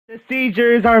The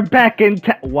seizures are back in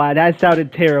town. Wow, that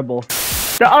sounded terrible.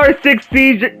 The R6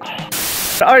 seizure.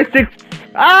 The R6.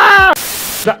 Ah!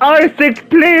 The R6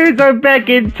 players are back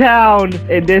in town.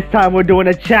 And this time we're doing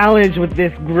a challenge with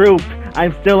this group.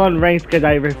 I'm still unranked because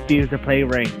I refuse to play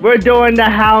ranked. We're doing the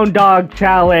Hound Dog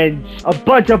Challenge. A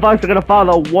bunch of us are gonna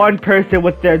follow one person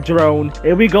with their drone.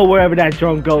 And we go wherever that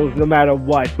drone goes, no matter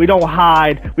what. We don't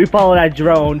hide. We follow that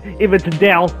drone, even to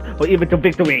death or even to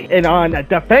victory. And on a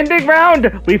defending round,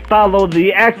 we follow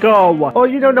the Echo. Or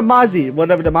you know, the Mozzie.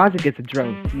 Whenever the Mozzie gets a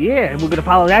drone. Yeah, and we're gonna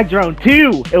follow that drone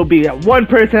too. It'll be one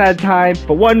person at a time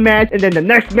for one match. And then the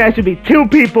next match will be two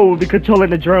people will be controlling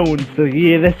the drone. So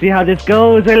yeah, let's see how this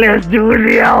goes. And let's do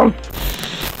else.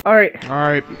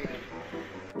 Alright.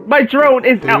 My drone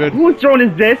is out. Whose drone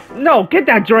is this? No, get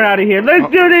that drone out of here.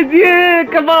 Let's do this. Yeah,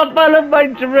 come on, follow my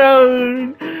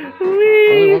drone. Wee.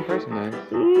 Only one person, man.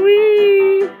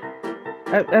 Wee.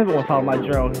 Everyone follow my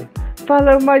drone.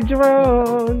 Follow my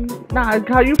drone. Nah,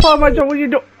 how you follow my drone? What you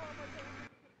do?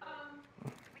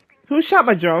 Who shot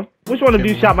my drone? Which one of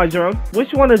you shot my drone?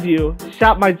 Which one of you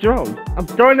shot my drone? I'm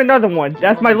throwing another one.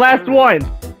 That's my last one.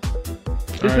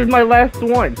 This is my last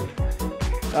one.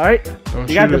 Alright?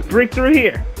 You got to break through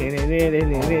here. I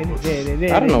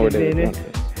don't know where they are.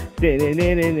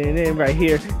 Right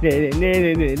here. Dude,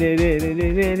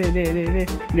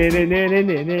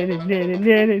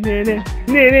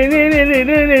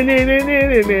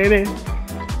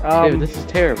 this is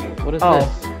terrible. What is this?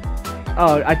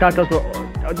 Oh, I thought those were...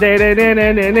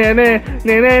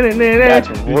 That's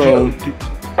rude.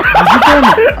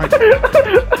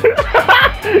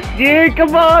 Yeah,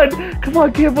 come on,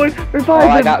 kid boy, revive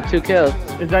him. I got 2 kills.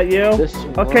 Is that you? This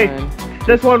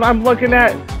this one I'm looking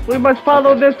at. We must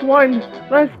follow this one.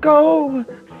 Let's go.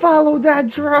 Follow that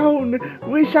drone.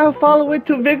 We shall follow it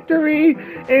to victory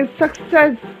and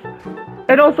success.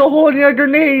 And also holding a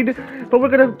grenade. But we're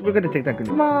gonna take that grenade.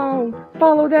 Come on,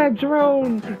 follow that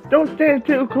drone. Don't stand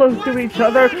too close to each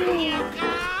other.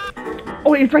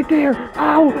 Oh, he's right there.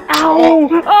 Ow! Ow!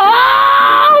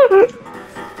 Oh!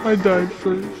 I died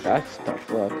first. That's tough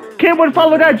luck. Kid would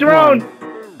follow that drone.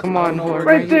 Come on, Horde.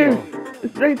 Right there.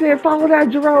 It's right there. Follow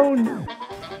that drone.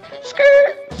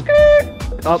 Skirt.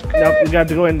 Oh, nope. We got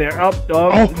to go in there. Oh.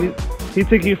 He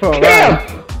took you for a ride.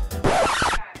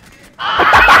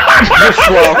 You're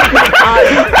slow.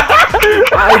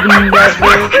 I've never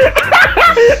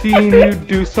seen you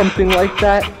do something like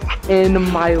that in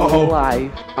my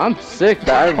life. I'm sick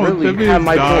that I really have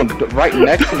my drone right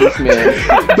next to this man.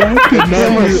 The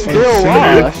camera's still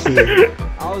lost.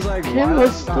 I was like,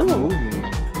 camera's still moving.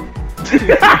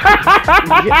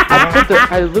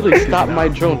 I literally stopped my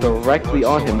drone directly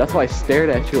on him. That's why I stared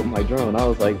at you with my drone. I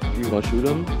was like, you gonna shoot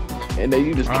him? And then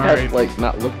you just kept like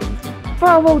not looking.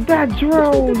 Follow that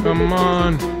drone. Come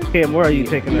on. Cam, where are you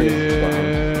taking us?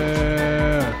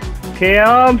 Yeah.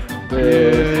 Cam?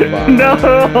 No!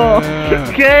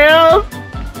 Cam!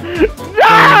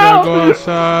 No! Go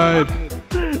outside.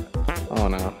 Oh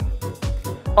no.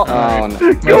 Oh no.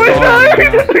 Go inside! Go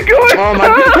inside! Oh my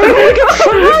god!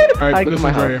 Alright, look at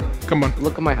my house. Come on.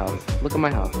 Look at my house. Look at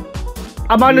my house.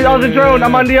 I'm on the other drone.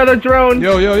 I'm on the other drone.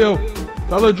 Yo.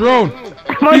 The other drone.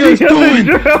 I'm on the other drone.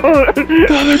 The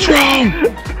other drone.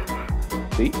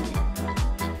 See?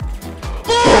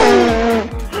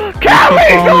 Don't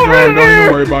even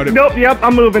worry about it. Nope, yep,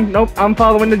 I'm moving. Nope, I'm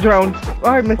following the drone.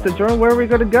 Alright, Mr. Drone, where are we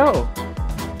gonna go?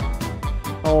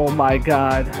 Oh my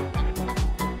god.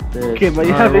 Okay, but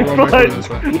you having fun?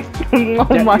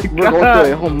 Oh my god. We're going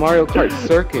through a whole Mario Kart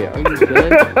circuit. Are you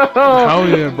good? Hell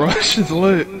yeah, bro. This shit's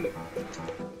lit.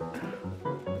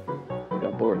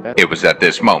 Got bored. It was at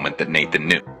this moment that Nathan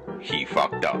knew he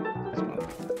fucked up.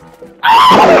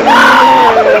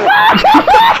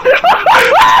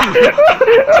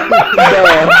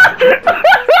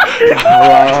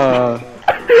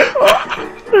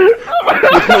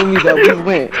 You're telling me that we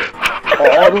went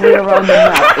all the way around the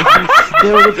map and he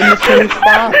still was in the same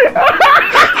spot?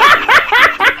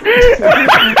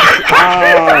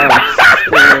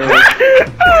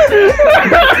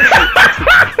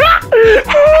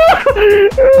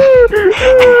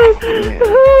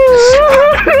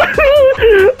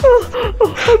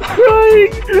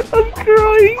 I'm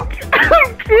crying.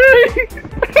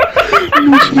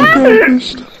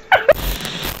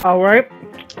 Alright.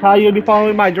 How you be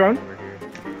following my drone?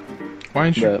 Why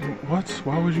ain't you? What?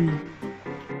 Why would you?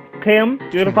 Cam,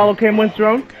 you gonna follow Cam Win's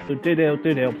drone? Just launch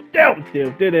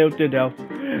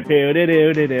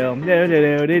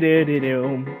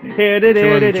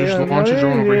your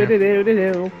drone over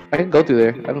here. I can go through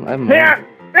there. I don't know.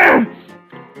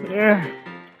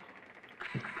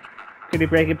 Can you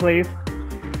break it, please?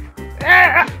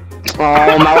 Oh,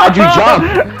 now why'd you jump?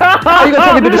 How are you gonna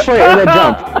tell me to destroy it and then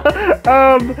jump?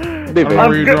 David,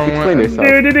 explain yourself.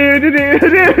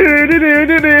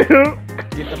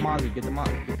 Get the Mozzie, get the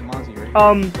Mozzie, right?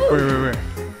 Wait.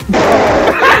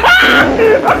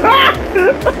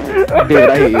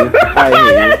 David,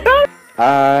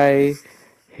 I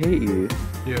hate you.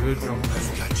 Yeah, there's no one.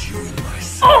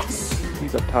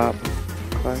 He's up top.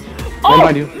 Never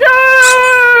mind you.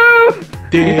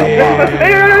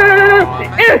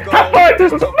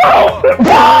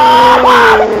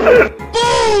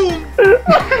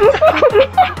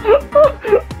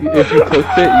 If you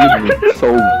cooked it, you'd be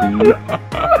so weak.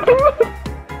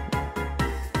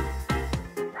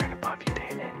 Right above you,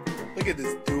 David. Look at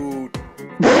this dude.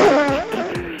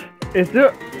 Is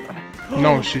there?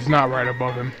 No, she's not right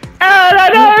above him. I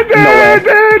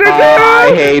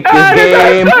hate this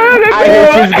game. I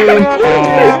hate this game.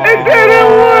 It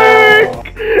didn't work.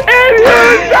 And you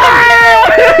died.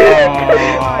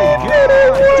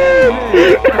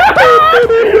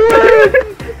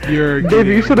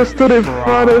 David, you should have stood in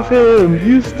front of him.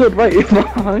 You stood right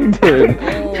behind him.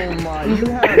 Oh my, you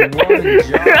had one job.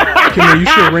 Kimmy, you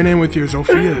should have ran in with your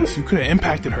Zophias. You could have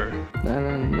impacted her.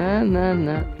 No.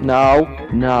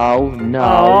 I'm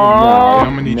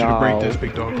gonna need you to break this,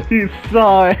 big dog. You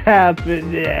saw it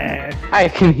happen, yeah. I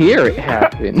can hear it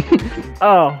happen.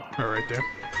 Oh. All right there.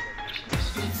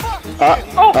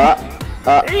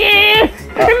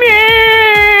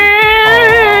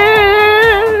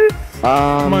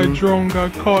 My drone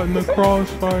got caught in the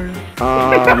crossfire.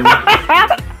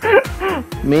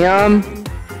 Mian,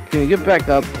 can you get back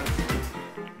up?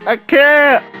 I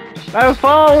can't. I'm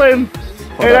falling.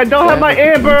 And I don't have my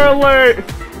Amber Alert.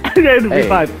 Hey,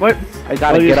 revive. What? I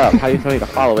gotta get up. How do you tell me to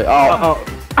follow it? Oh.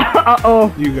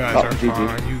 Uh-oh. You guys are GG.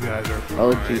 fine. You guys are fine.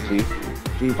 Oh, GG.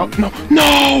 Oh,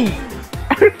 no!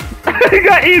 I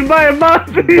got eaten by a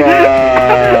monkey.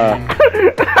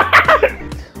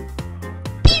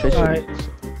 Alright.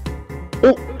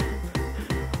 Oh.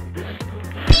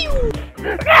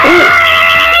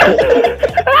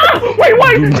 Wait,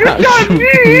 what? You shot me!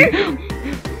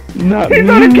 He's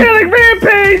on a killing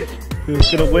rampage! Who's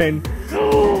gonna win?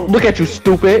 Look at you,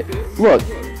 stupid! Look.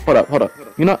 Hold up.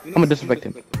 You know, I'm gonna disinfect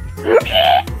him.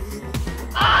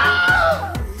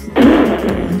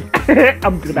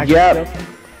 I'm gonna back Yep. up.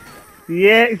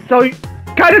 Yeah, so...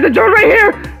 God, there's a drone right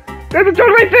here! There's a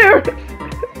drone right there!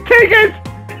 Take it!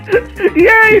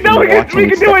 Yay! No, we can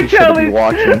do our challenge!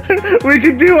 We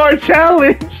can do our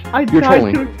challenge! I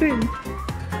died to things.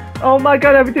 Oh my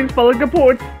god, everything's falling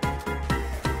apart!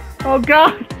 Oh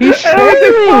god! He's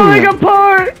Everything's falling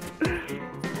apart!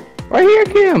 Right here,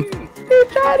 Kim! He's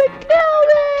trying to kill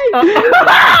me!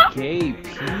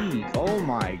 KP, oh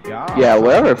my god. Yeah,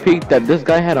 whatever peak that this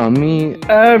guy had on me,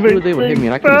 they would hit me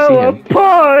and I couldn't see fell him.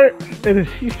 apart! And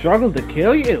she struggled to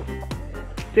kill you.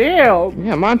 Damn!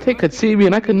 Yeah, Monte could see me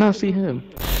and I could not see him.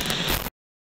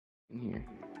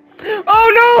 Oh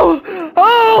no!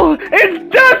 Oh! It's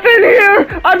death in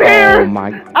here! I'm here! Oh my...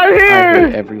 I'm here! I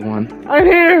hate everyone. I'm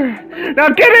here! Now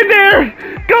get in there!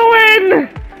 Go in!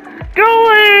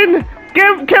 Go in!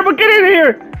 Campbell, get in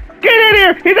here! Get in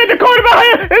here! He's in the corner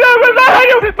behind you! He's behind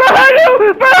you! Behind you!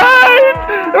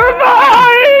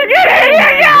 Behind! Get in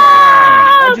here! Yeah!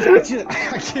 I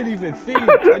can't even think.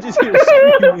 I just hear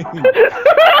screaming.